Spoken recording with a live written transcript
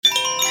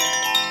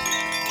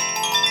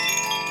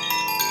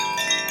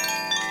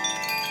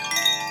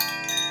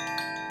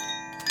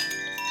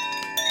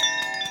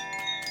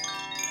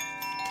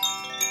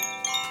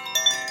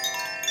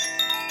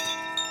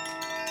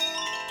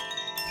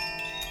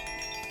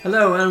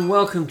Hello and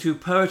welcome to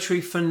Poetry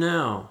for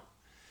Now,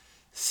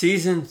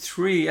 Season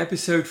 3,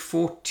 Episode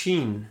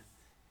 14.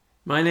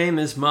 My name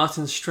is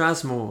Martin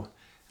Strasmore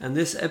and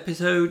this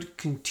episode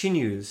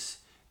continues.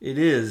 It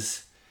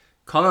is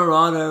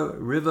Colorado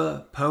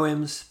River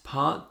Poems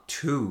Part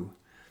 2.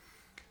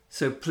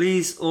 So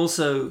please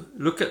also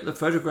look at the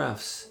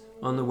photographs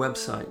on the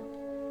website,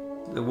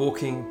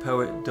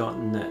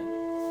 thewalkingpoet.net.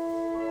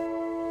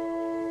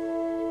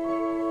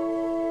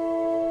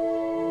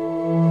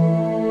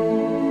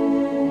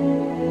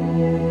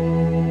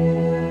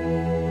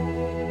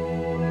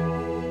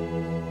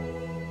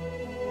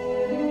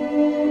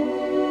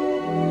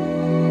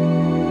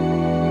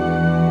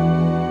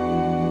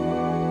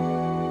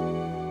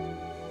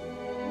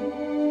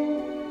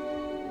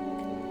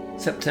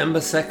 September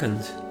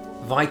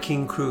 2nd,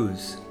 Viking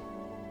Cruise.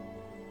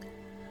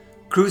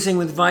 Cruising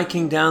with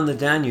Viking down the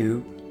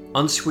Danube,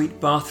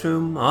 ensuite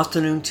bathroom,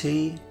 afternoon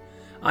tea,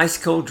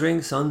 ice-cold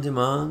drinks on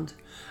demand.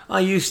 I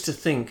used to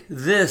think,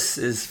 this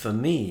is for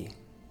me.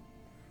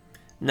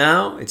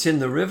 Now it's in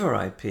the river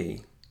I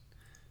pee.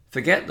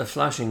 Forget the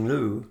flushing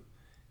loo.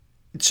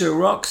 It's a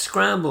rock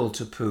scramble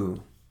to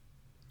poo.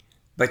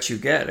 But you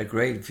get a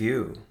great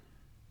view.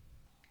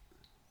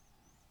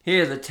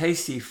 Here the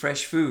tasty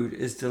fresh food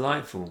is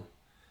delightful.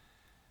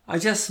 I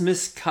just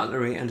miss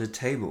cutlery and a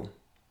table.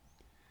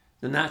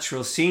 The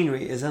natural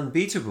scenery is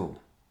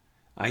unbeatable.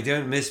 I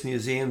don't miss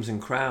museums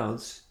and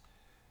crowds,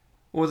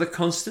 or the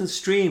constant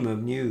stream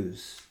of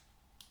news.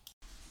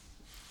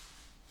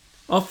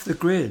 Off the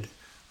grid,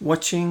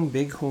 watching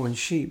bighorn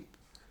sheep,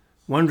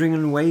 wandering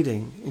and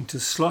wading into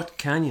slot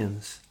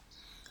canyons.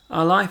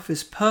 Our life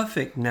is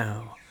perfect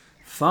now,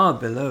 far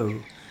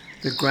below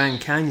the Grand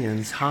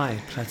Canyon's high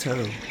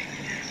plateau.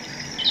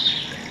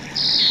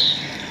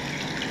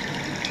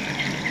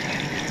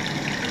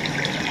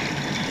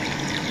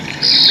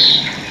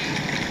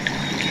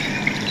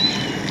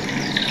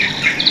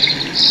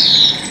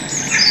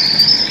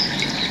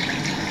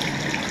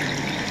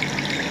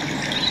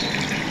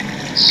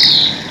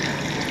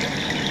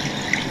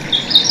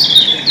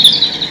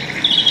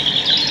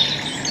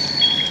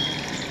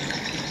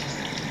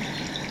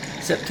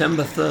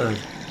 September 3rd,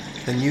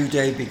 a new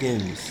day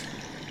begins.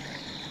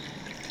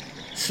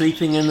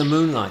 Sleeping in the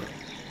moonlight,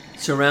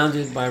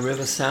 surrounded by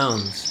river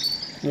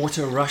sounds,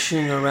 water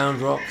rushing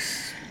around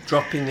rocks,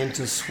 dropping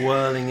into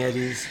swirling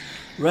eddies,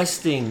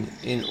 resting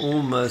in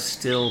almost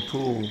still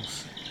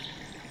pools.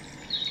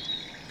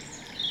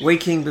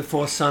 Waking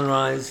before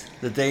sunrise,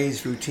 the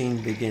day's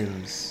routine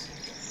begins.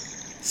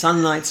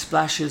 Sunlight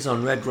splashes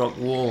on red rock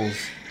walls,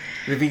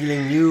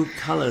 revealing new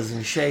colors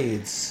and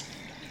shades.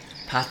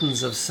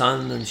 Patterns of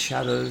sun and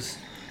shadows,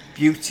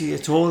 beauty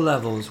at all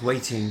levels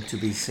waiting to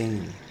be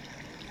seen.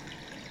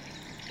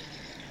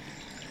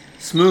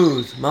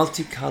 Smooth,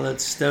 multicolored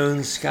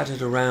stones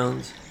scattered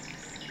around,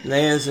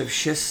 layers of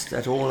schist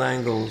at all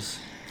angles,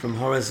 from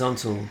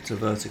horizontal to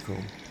vertical.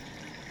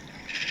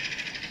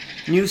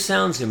 New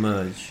sounds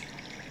emerge.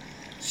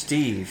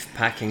 Steve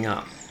packing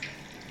up,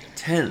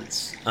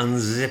 tents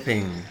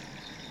unzipping,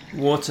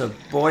 water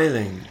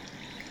boiling.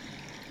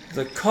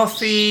 The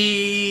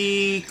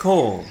coffee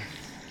call.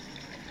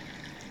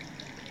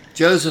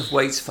 Joseph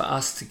waits for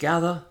us to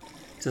gather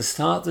to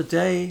start the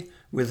day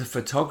with a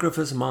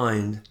photographer's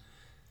mind,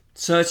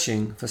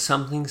 searching for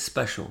something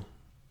special.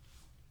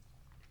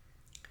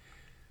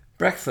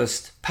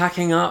 Breakfast,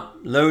 packing up,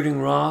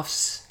 loading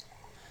rafts.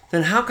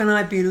 Then how can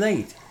I be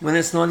late when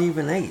it's not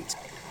even 8?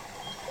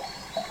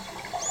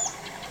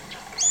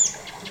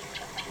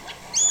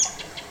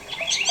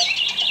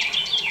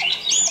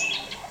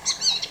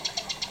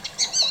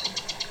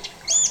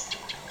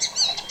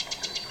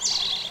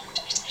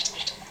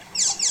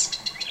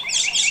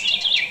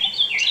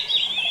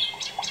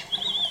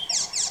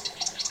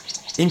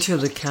 Into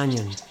the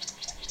canyon.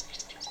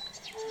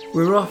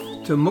 We're off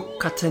to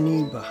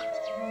Mukataniba,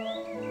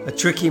 a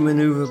tricky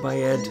maneuver by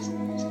Ed.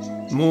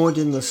 Moored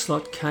in the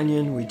slot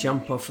canyon, we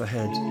jump off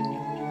ahead.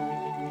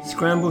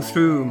 Scramble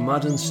through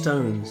mud and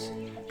stones,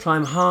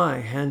 climb high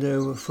hand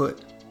over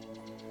foot.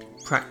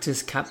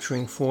 Practice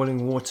capturing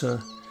falling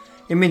water,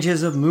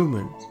 images of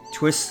movement,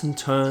 twists and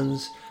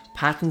turns,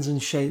 patterns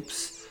and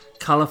shapes,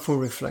 colorful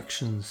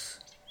reflections.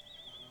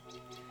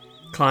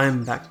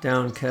 Climb back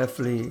down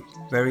carefully,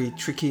 very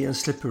tricky and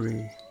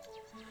slippery.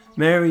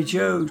 Mary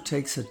Jo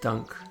takes a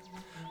dunk.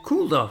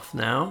 Cooled off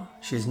now,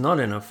 she's not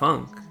in a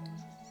funk.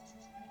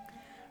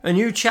 A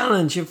new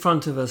challenge in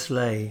front of us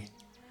lay.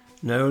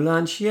 No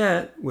lunch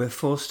yet, we're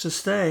forced to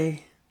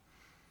stay.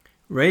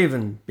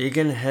 Raven, big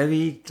and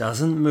heavy,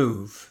 doesn't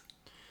move.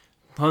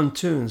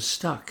 Pontoon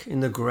stuck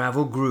in the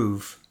gravel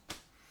groove.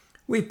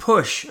 We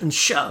push and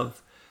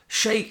shove,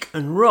 shake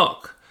and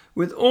rock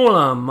with all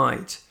our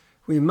might.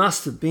 We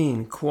must have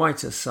been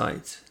quite a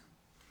sight.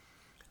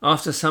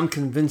 After some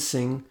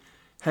convincing,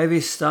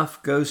 heavy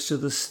stuff goes to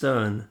the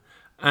stern,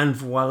 and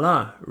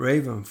voila,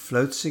 Raven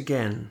floats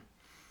again.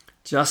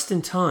 Just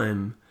in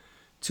time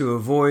to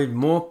avoid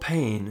more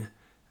pain,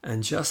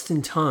 and just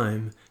in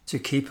time to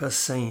keep us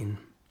sane.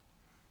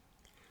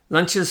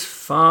 Lunch is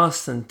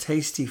fast and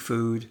tasty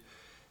food,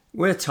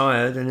 We're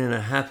tired and in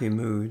a happy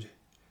mood.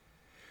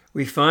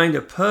 We find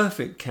a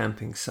perfect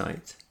camping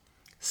site,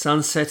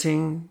 sun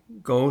setting,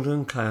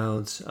 golden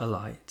clouds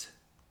alight.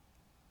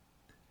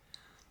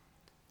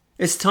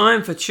 It's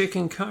time for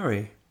chicken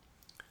curry,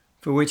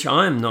 for which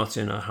I'm not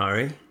in a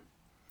hurry.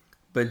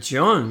 But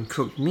John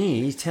cooked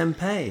me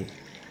tempeh,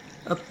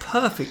 a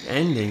perfect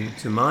ending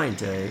to my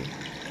day.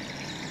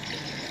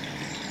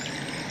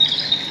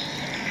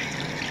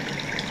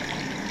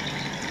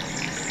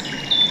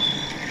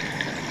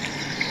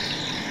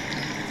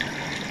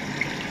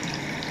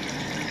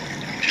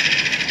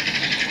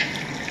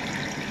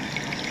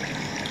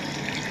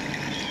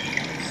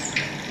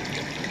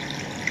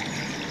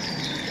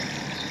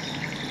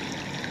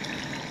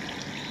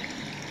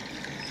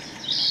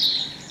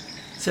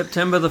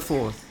 September the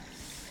 4th,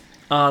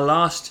 our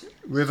last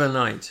river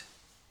night.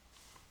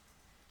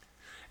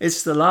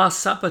 It's the last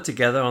supper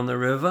together on the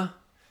river.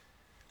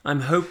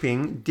 I'm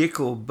hoping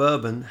Dickel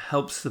bourbon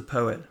helps the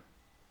poet,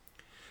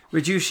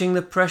 reducing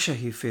the pressure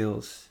he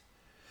feels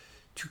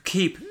to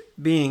keep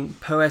being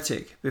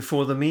poetic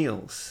before the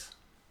meals.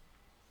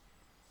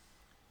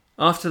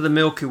 After the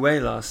Milky Way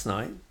last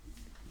night,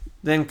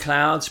 then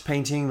clouds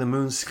painting the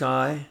moon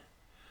sky,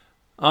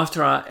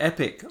 after our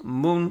epic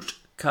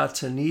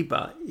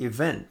Mondkarteniba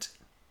event,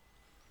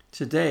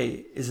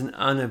 today is an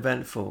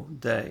uneventful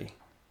day.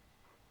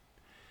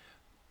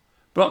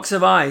 Blocks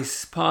of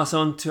ice pass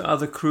on to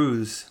other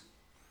crews.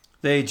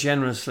 They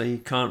generously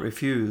can't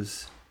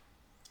refuse.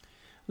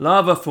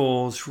 Lava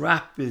falls,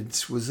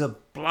 rapids was a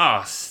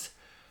blast.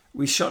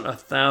 We shot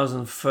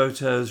 1,000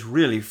 photos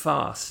really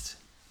fast.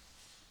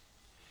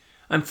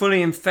 I'm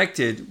fully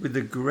infected with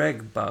the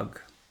Greg bug,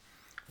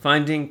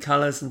 finding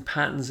colours and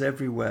patterns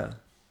everywhere.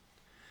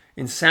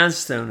 In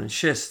sandstone and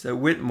schist at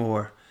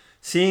Whitmore,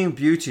 seeing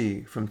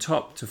beauty from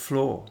top to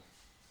floor.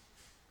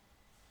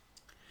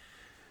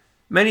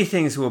 Many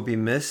things will be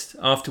missed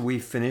after we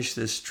finish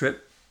this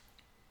trip.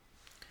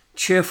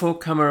 Cheerful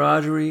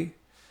camaraderie,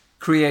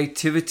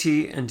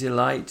 creativity and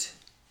delight.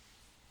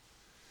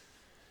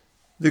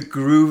 The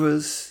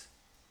groovers,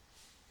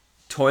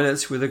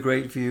 toilets with a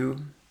great view.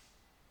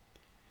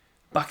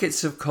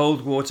 Buckets of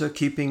cold water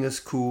keeping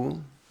us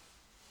cool.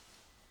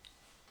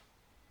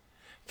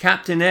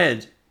 Captain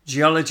Ed,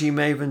 geology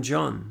maven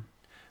John.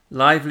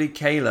 Lively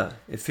Kayla,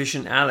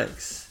 efficient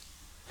Alex.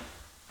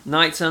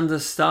 Nights under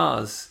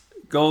stars,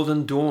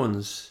 golden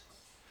dawns.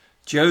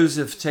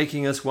 Joseph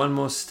taking us one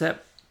more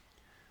step.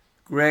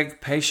 Greg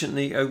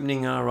patiently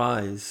opening our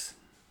eyes.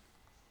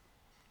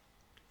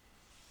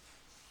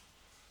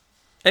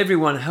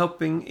 Everyone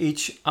helping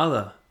each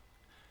other.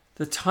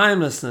 The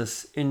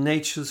timelessness in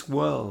nature's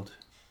world.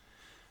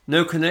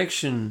 No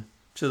connection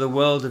to the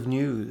world of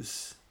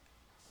news.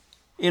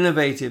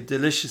 Innovative,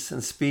 delicious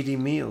and speedy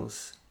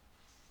meals.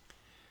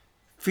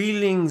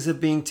 Feelings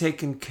of being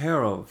taken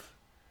care of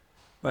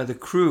by the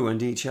crew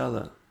and each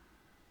other.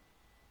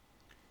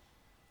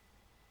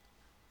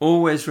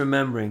 Always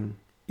remembering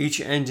each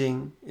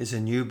ending is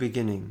a new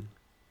beginning.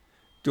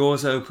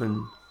 Doors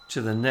open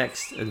to the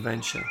next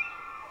adventure.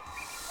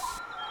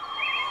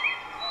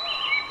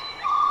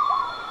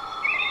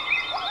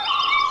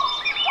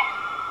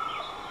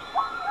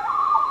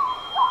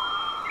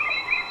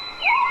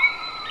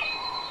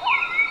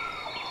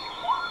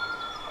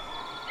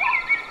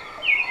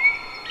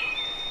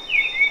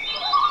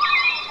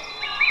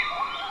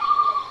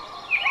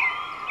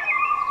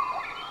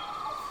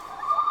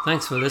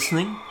 Thanks for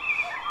listening.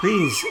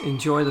 Please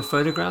enjoy the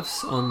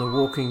photographs on the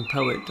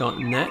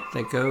walkingpoet.net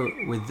that go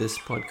with this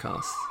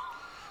podcast.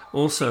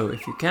 Also,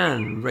 if you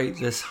can, rate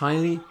this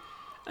highly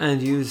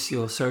and use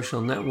your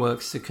social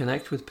networks to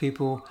connect with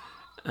people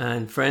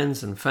and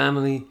friends and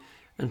family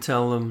and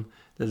tell them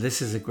that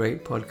this is a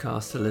great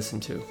podcast to listen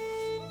to.